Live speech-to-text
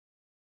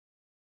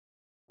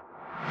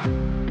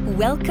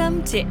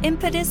Welcome to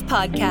Impetus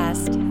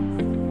Podcast.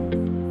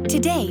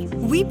 Today,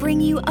 we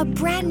bring you a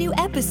brand new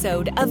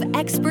episode of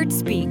Expert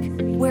Speak,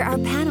 where our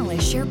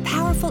panelists share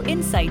powerful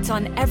insights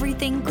on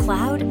everything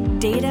cloud,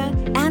 data,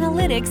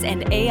 analytics,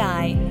 and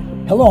AI.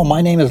 Hello,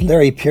 my name is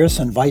Larry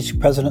Pearson, Vice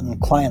President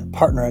and Client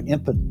Partner at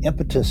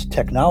Impetus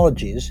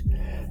Technologies.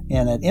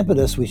 And at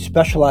Impetus, we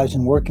specialize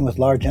in working with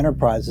large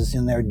enterprises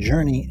in their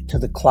journey to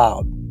the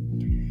cloud.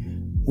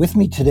 With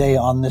me today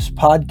on this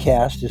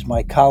podcast is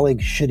my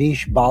colleague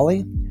Shadish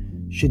Bali.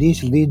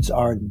 Shadish leads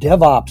our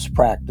DevOps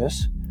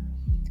practice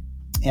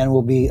and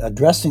will be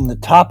addressing the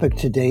topic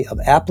today of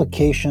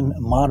application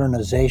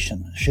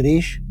modernization.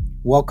 Shadish,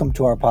 welcome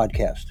to our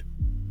podcast.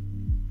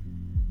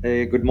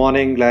 Hey, good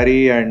morning,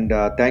 Larry, and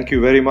thank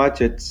you very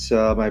much. It's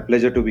my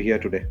pleasure to be here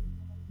today.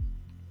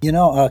 You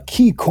know, a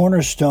key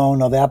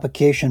cornerstone of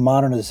application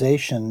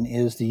modernization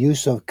is the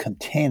use of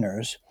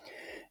containers.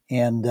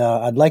 And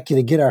I'd like you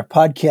to get our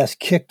podcast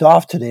kicked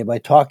off today by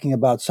talking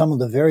about some of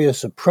the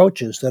various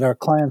approaches that our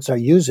clients are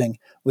using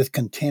with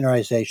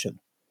containerization.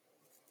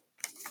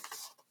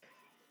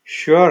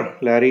 Sure,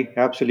 Larry,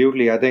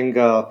 absolutely. I think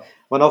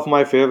one of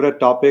my favorite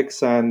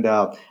topics, and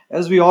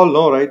as we all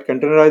know, right,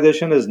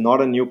 containerization is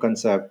not a new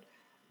concept.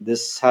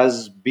 This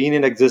has been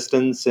in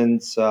existence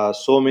since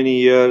so many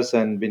years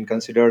and been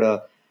considered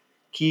a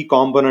key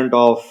component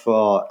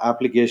of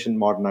application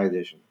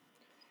modernization.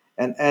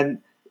 And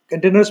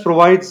containers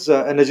provides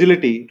an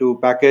agility to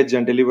package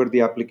and deliver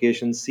the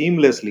application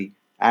seamlessly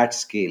at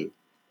scale.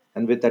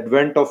 And with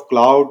advent of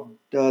cloud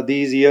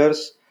these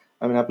years,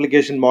 I mean,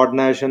 application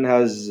modernization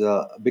has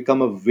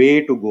become a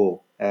way to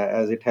go,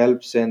 as it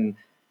helps in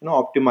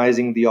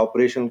optimizing the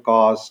operational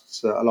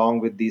costs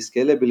along with the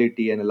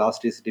scalability and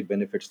elasticity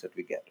benefits that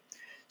we get.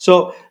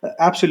 So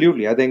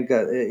absolutely, I think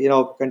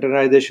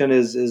containerization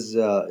is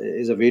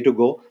a way to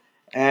go.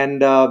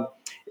 And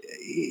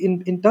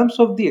in terms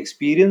of the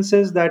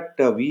experiences that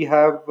we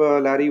have,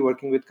 Larry,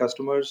 working with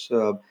customers,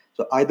 so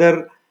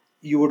either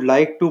you would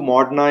like to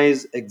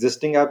modernize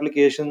existing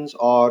applications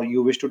or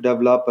you wish to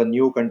develop a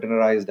new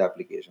containerized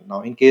application.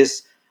 Now, in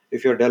case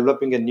if you're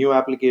developing a new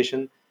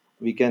application,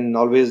 we can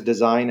always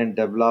design and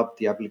develop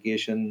the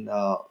application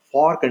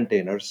for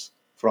containers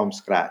from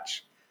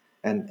scratch.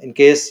 And in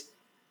case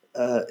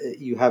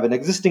you have an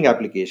existing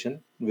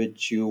application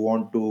which you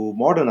want to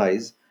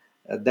modernize,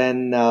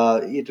 then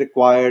it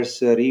requires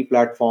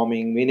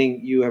replatforming, meaning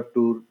you have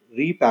to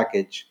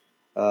repackage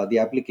the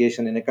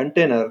application in a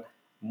container,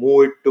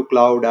 move it to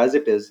cloud as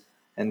it is,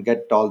 and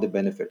get all the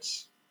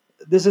benefits.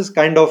 This is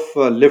kind of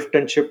a lift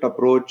and shift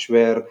approach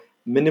where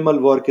minimal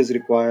work is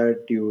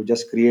required. You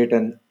just create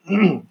an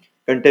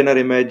container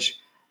image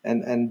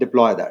and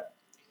deploy that.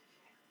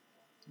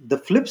 The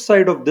flip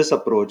side of this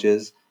approach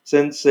is,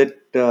 since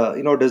it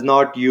does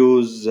not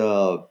use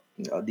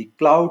the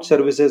cloud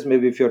services,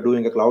 maybe if you're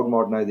doing a cloud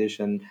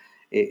modernization,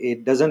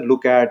 it doesn't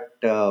look at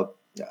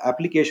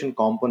application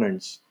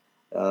components.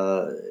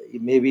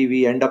 Maybe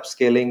we end up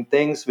scaling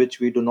things which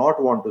we do not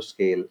want to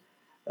scale.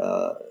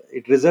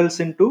 It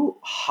results into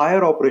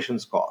higher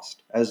operations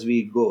cost as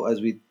we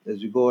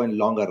go in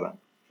longer run.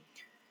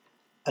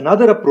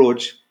 Another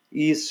approach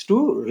is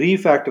to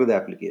refactor the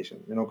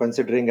application,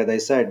 considering, as I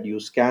said, you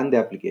scan the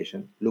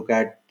application, look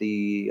at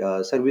the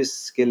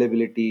service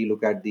scalability,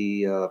 look at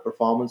the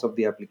performance of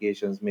the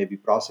applications, maybe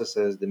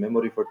processes, the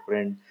memory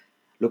footprint,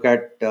 look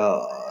at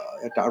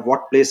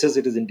what places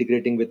it is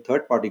integrating with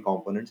third party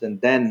components, and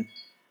then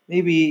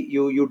maybe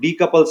you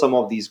decouple some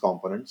of these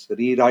components,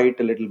 rewrite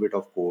a little bit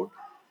of code.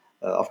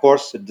 Of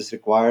course, this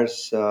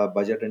requires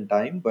budget and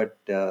time, but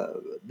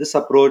this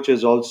approach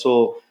is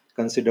also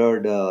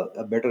considered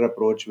a better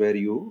approach where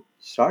you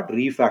start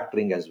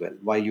refactoring as well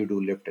while you do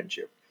lift and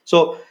shift.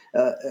 So,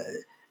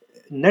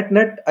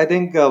 net, I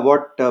think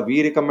what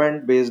we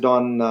recommend based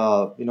on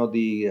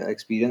the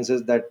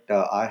experiences that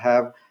I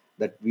have,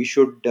 that we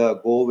should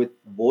go with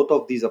both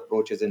of these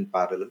approaches in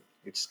parallel.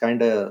 It's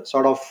kind of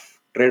sort of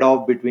trade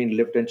off between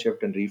lift and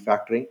shift and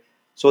refactoring,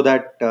 so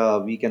that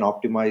we can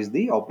optimize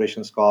the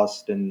operations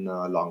cost in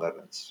longer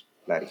runs.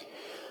 Larry.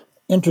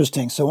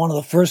 Interesting. So one of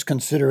the first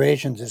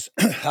considerations is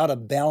how to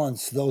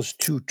balance those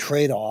two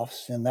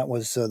trade-offs, and that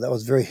was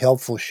very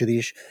helpful,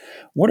 Shadish.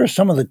 What are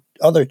some of the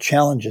other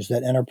challenges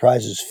that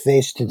enterprises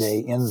face today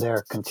in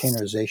their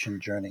containerization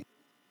journey?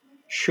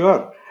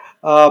 Sure.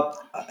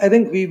 I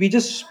think we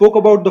just spoke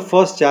about the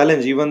first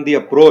challenge, even the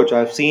approach.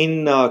 I've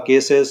seen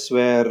cases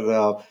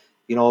where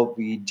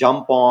we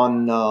jump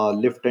on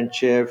lift and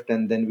shift,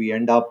 and then we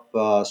end up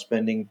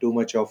spending too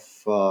much of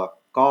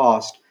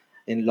cost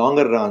in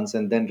longer runs,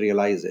 and then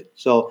realize it.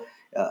 So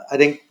I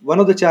think one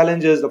of the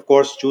challenges, of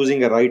course,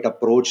 choosing a right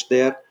approach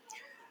there.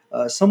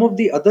 Some of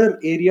the other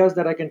areas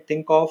that I can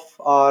think of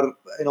are,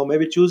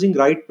 maybe choosing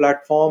right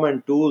platform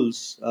and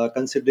tools,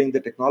 considering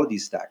the technology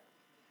stack.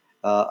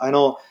 I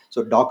know,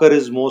 so Docker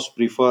is most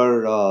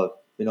preferred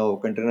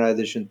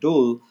containerization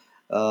tool.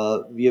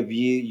 You've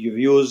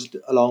used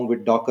along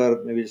with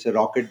Docker, maybe it's a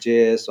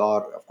Rocket.js,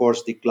 or of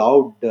course the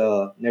cloud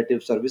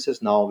native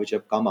services now which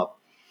have come up.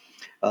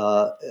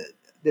 uh,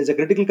 there's a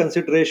critical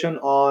consideration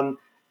on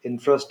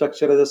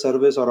infrastructure as a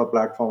service or a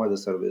platform as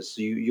a service.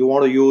 You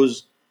want to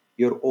use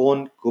your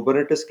own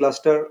Kubernetes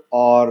cluster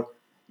or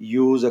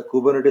use a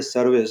Kubernetes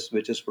service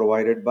which is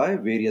provided by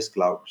various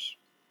clouds.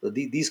 So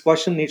these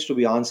questions needs to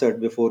be answered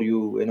before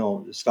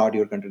you start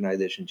your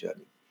containerization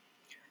journey.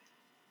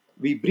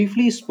 We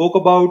briefly spoke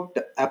about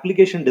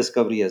application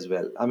discovery as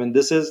well. I mean,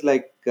 this is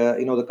like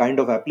the kind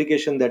of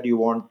application that you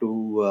want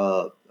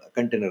to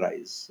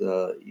containerize.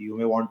 You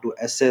may want to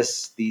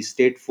assess the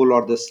stateful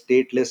or the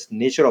stateless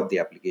nature of the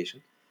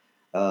application.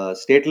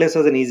 Stateless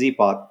is an easy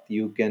path.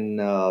 You can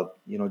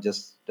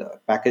just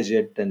package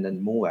it and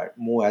then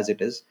move as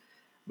it is.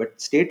 But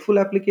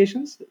stateful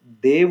applications,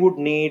 they would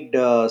need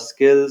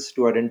skills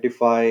to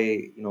identify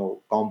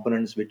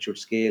components which should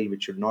scale,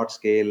 which should not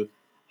scale,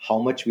 how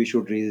much we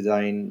should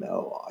redesign,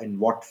 in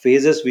what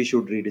phases we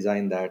should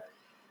redesign that.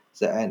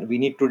 So, and we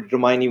need to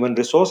determine even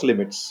resource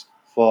limits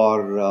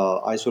for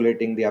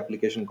isolating the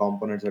application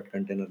components at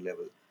container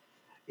level.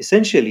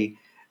 Essentially,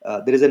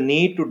 there is a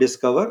need to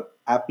discover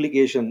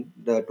application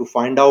to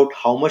find out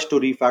how much to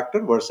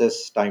refactor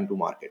versus time to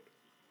market.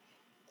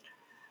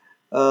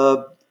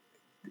 Uh,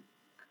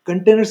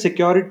 Container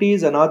security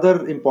is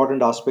another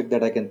important aspect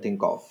that I can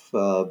think of,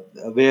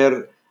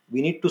 where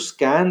we need to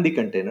scan the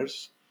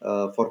containers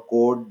for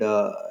code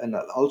and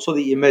also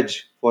the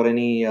image for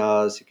any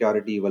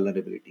security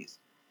vulnerabilities.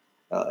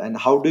 And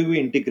how do we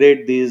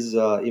integrate these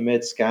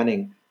image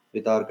scanning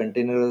with our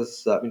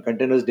containers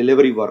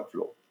delivery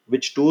workflow?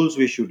 Which tools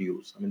we should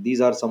use? I mean,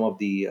 these are some of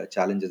the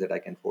challenges that I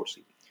can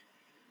foresee.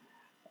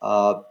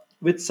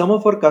 With some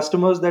of our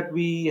customers that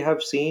we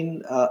have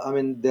seen, I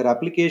mean, their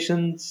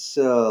applications,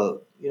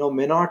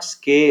 may not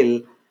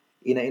scale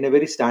in a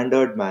very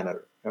standard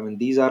manner. I mean,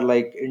 these are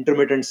like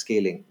intermittent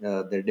scaling.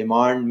 Their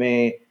demand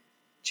may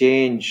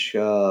change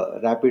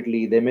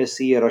rapidly. They may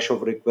see a rush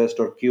of requests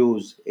or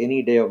queues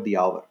any day of the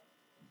hour.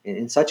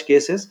 In such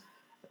cases,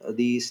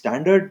 the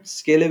standard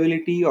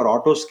scalability or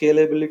auto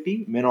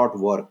scalability may not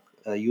work.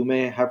 You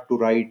may have to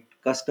write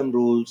custom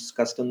rules,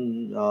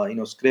 custom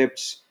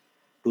scripts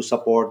to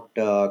support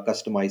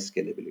customized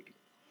scalability.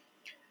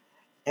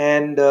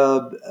 And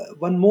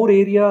one more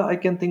area I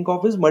can think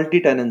of is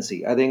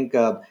multi-tenancy. I think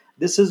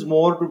this is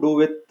more to do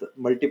with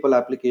multiple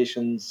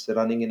applications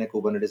running in a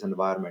Kubernetes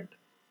environment,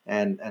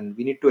 and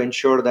we need to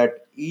ensure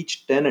that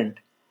each tenant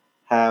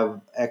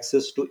have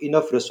access to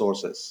enough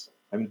resources.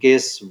 In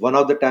case one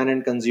of the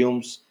tenant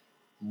consumes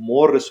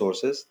more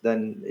resources,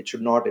 then it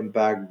should not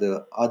impact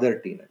the other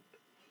tenant.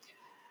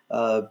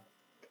 Uh,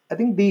 I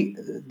think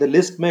the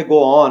list may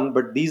go on,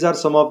 but these are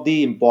some of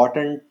the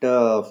important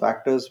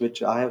factors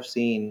which I have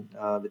seen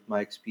with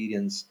my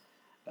experience,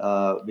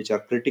 which are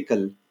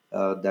critical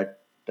that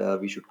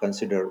we should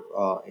consider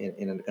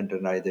in a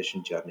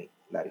containerization journey,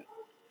 Larry.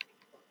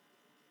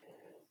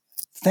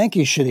 Thank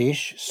you,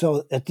 Shadish.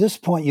 So at this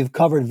point, you've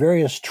covered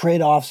various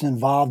trade-offs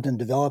involved in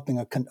developing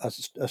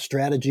a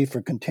strategy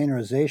for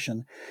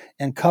containerization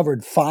and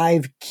covered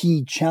five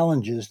key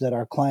challenges that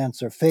our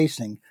clients are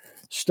facing,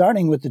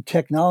 starting with the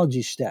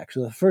technology stack.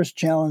 So the first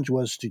challenge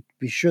was to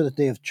be sure that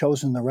they have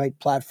chosen the right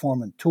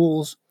platform and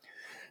tools.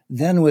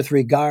 Then with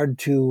regard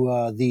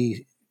to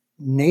the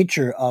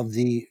nature of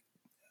the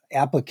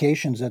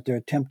applications that they're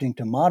attempting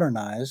to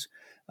modernize,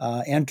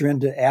 enter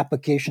into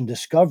application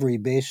discovery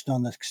based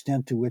on the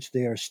extent to which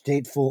they are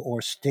stateful or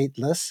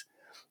stateless,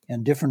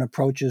 and different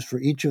approaches for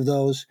each of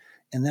those,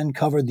 and then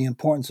covered the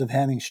importance of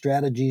having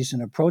strategies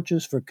and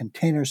approaches for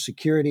container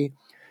security,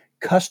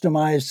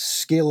 customized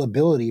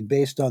scalability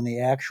based on the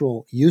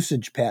actual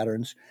usage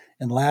patterns,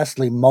 and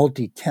lastly,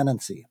 multi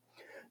tenancy.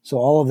 So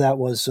all of that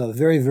was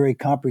very, very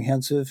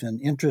comprehensive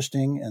and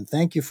interesting, and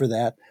thank you for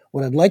that.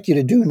 What I'd like you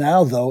to do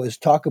now, though, is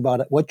talk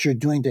about what you're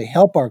doing to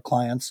help our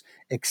clients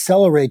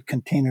accelerate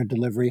container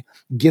delivery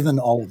given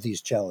all of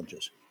these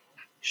challenges.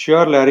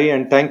 Sure, Larry,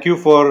 and thank you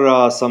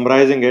for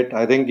summarizing it.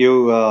 I think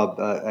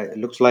it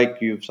looks like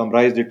you've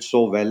summarized it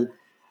so well.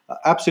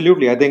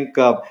 Absolutely. I think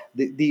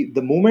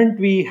the moment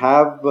we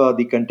have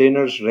the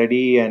containers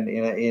ready and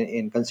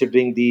in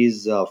considering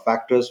these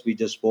factors we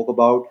just spoke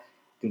about,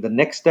 I think the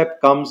next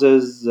step comes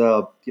is,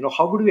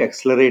 how would we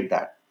accelerate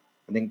that?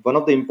 I think one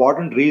of the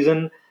important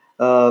reason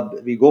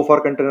we go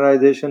for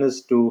containerization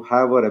is to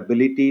have our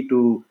ability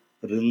to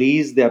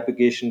release the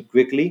application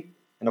quickly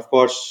and, of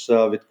course,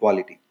 with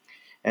quality.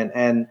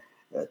 And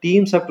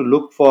teams have to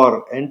look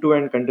for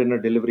end-to-end container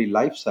delivery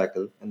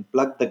lifecycle and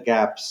plug the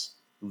gaps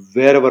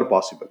wherever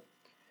possible.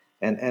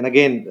 And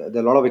again,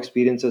 there are a lot of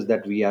experiences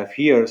that we have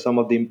here. Some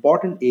of the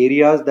important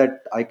areas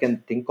that I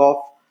can think of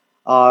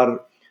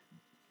are,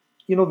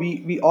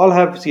 we all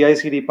have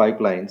CI/CD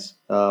pipelines,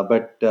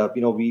 but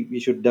we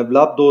should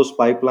develop those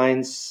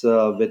pipelines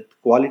with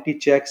quality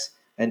checks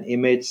and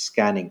image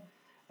scanning.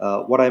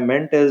 What I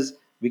meant is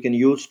we can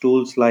use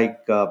tools like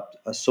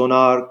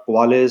Sonar,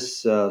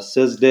 Qualys,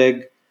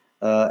 Sysdig,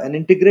 and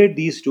integrate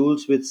these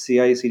tools with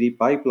CI/CD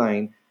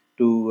pipeline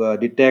to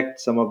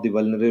detect some of the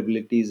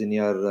vulnerabilities in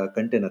your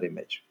container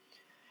image.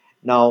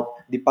 Now,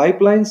 the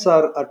pipelines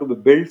are to be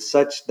built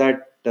such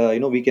that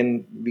we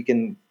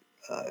can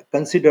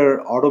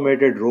consider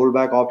automated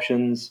rollback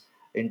options,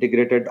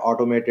 integrated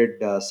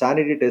automated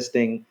sanity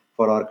testing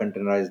for our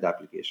containerized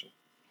application.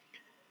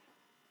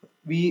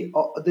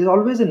 There's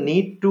always a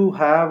need to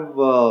have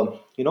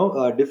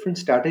different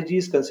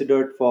strategies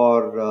considered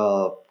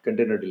for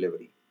container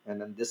delivery,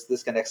 and then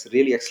this can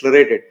really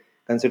accelerate it,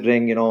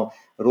 considering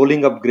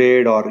rolling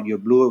upgrade or your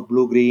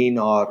blue green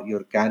or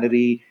your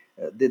canary.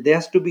 There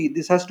has to be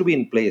this has to be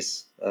in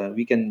place.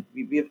 We have,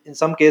 in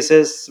some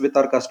cases with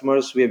our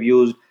customers, we have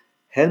used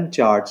Helm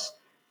charts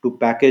to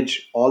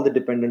package all the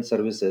dependent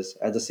services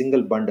as a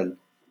single bundle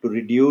to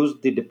reduce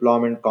the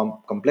deployment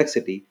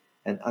complexity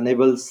and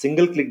enable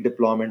single click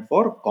deployment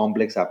for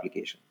complex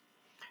application.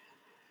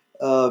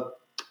 Uh,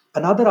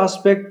 Another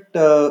aspect,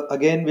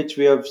 again, which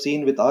we have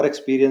seen with our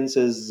experience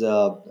is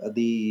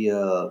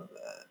the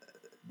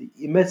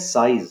image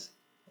size.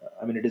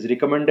 I mean, it is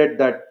recommended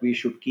that we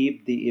should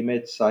keep the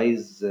image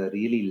size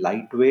really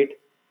lightweight.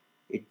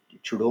 It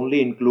should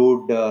only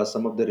include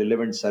some of the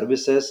relevant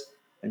services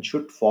and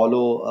should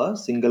follow a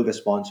single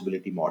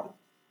responsibility model.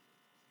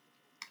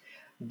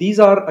 These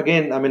are,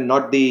 again, I mean,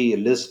 not the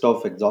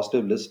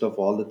exhaustive list of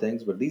all the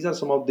things, but these are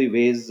some of the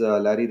ways,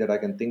 Larry, that I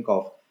can think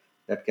of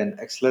that can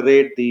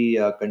accelerate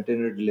the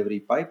container delivery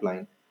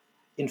pipeline.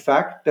 In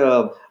fact,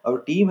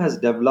 our team has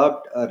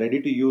developed a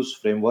ready to use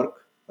framework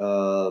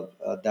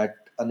that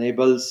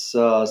enables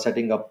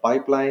setting up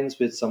pipelines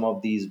with some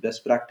of these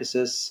best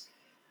practices,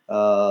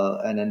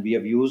 and then we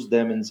have used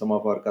them in some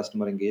of our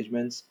customer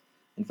engagements.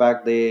 In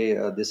fact,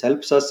 this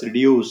helps us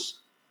reduce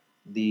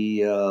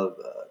the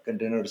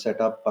container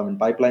setup, I mean,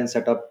 pipeline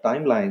setup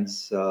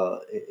timelines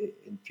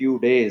in few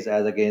days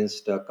as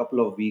against a couple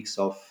of weeks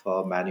of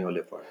manual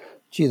effort.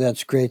 Gee,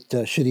 that's great,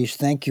 Shadish.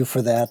 Thank you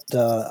for that.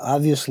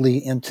 Obviously,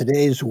 in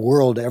today's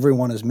world,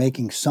 everyone is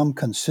making some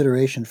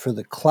consideration for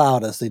the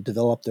cloud as they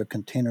develop their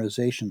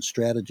containerization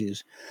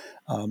strategies.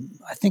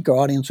 I think our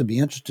audience would be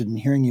interested in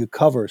hearing you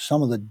cover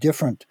some of the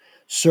different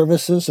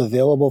services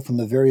available from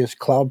the various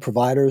cloud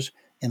providers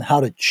and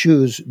how to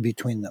choose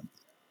between them.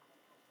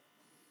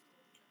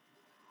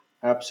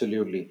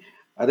 Absolutely.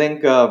 I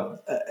think,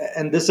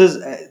 and this is,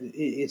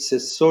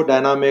 it's so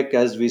dynamic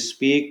as we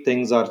speak.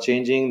 Things are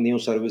changing. New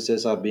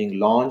services are being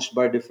launched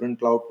by different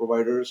cloud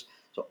providers.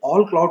 So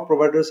all cloud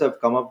providers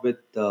have come up with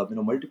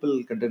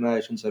multiple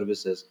containerization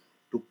services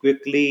to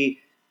quickly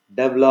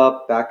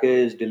develop,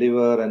 package,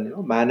 deliver, and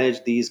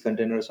manage these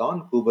containers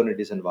on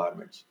Kubernetes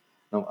environments.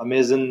 Now,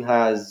 Amazon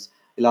has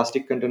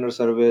Elastic Container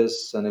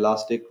Service and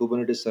Elastic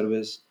Kubernetes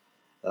Service.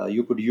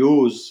 You could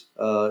use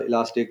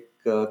Elastic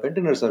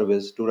Container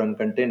Service to run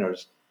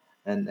containers,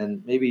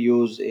 and maybe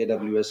use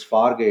AWS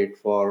Fargate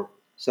for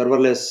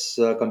serverless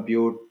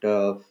compute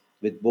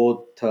with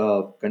both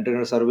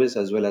container service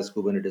as well as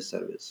Kubernetes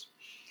service.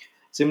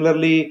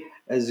 Similarly,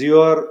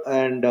 Azure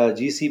and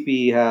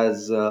GCP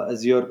has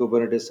Azure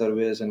Kubernetes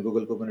Service and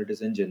Google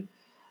Kubernetes Engine.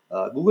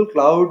 Google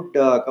Cloud,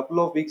 a couple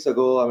of weeks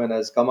ago, I mean,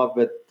 has come up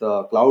with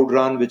Cloud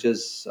Run, which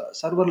is a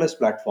serverless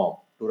platform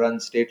to run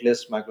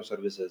stateless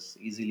microservices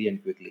easily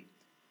and quickly.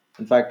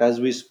 In fact, as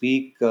we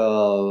speak,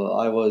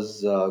 I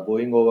was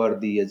going over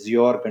the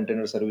Azure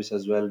Container Service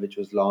as well, which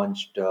was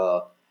launched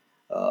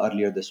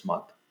earlier this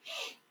month.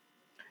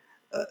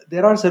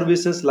 There are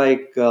services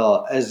like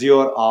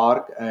Azure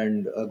Arc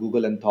and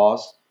Google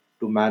Anthos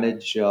to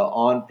manage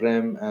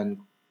on-prem and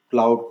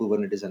cloud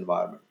Kubernetes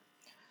environment.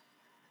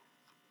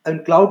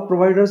 And cloud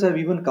providers have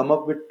even come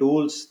up with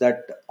tools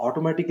that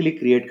automatically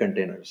create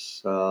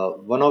containers.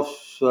 One of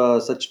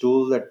such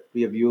tools that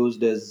we have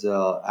used is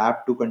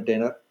App to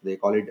Container. They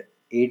call it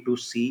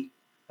A2C.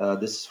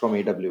 This is from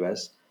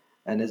AWS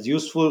and is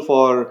useful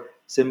for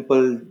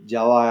simple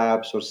Java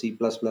apps or C++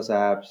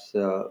 apps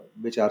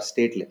which are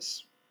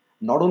stateless.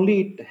 Not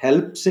only it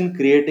helps in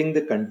creating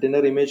the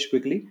container image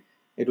quickly,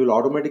 it will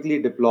automatically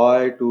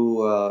deploy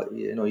to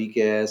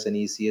EKS and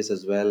ECS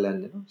as well,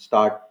 and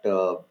start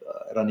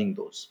running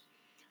those.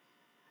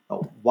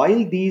 Now,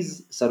 while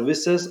these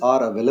services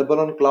are available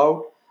on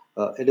cloud,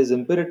 it is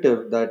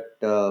imperative that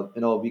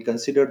we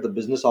consider the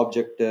business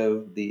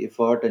objective, the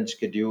effort and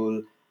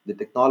schedule, the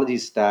technology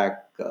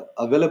stack,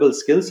 available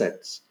skill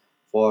sets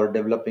for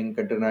developing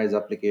containerized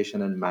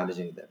application and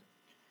managing them.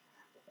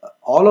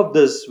 All of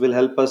this will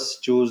help us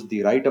choose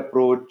the right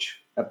approach,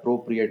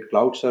 appropriate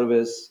cloud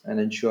service, and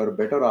ensure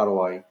better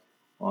ROI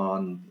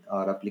on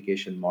our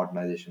application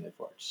modernization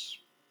efforts.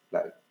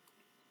 Larry.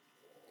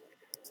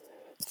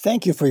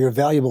 Thank you for your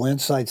valuable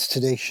insights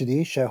today,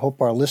 Shadish. I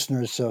hope our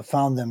listeners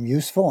found them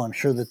useful. I'm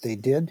sure that they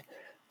did.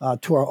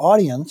 To our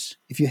audience,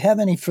 if you have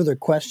any further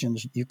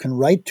questions, you can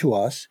write to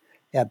us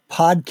at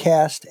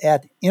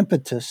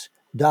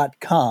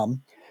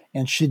podcast@impetus.com,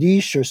 and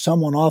Shadish or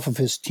someone off of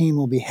his team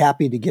will be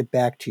happy to get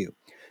back to you.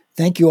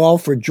 Thank you all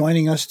for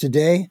joining us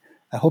today.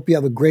 I hope you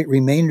have a great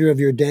remainder of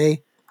your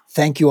day.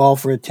 Thank you all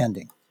for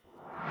attending.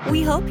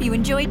 We hope you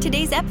enjoyed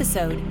today's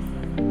episode.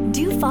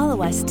 Do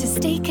follow us to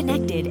stay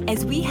connected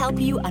as we help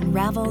you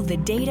unravel the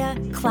data,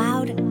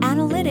 cloud,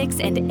 analytics,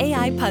 and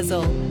AI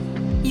puzzle.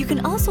 You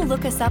can also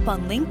look us up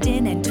on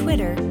LinkedIn and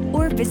Twitter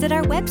or visit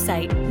our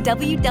website,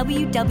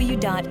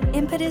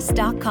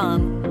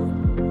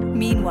 www.impetus.com.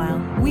 Meanwhile,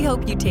 we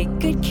hope you take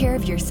good care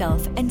of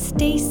yourself and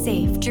stay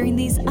safe during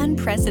these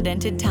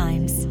unprecedented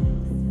times.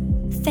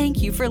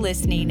 Thank you for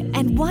listening,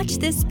 and watch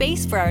this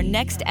space for our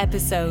next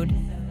episode.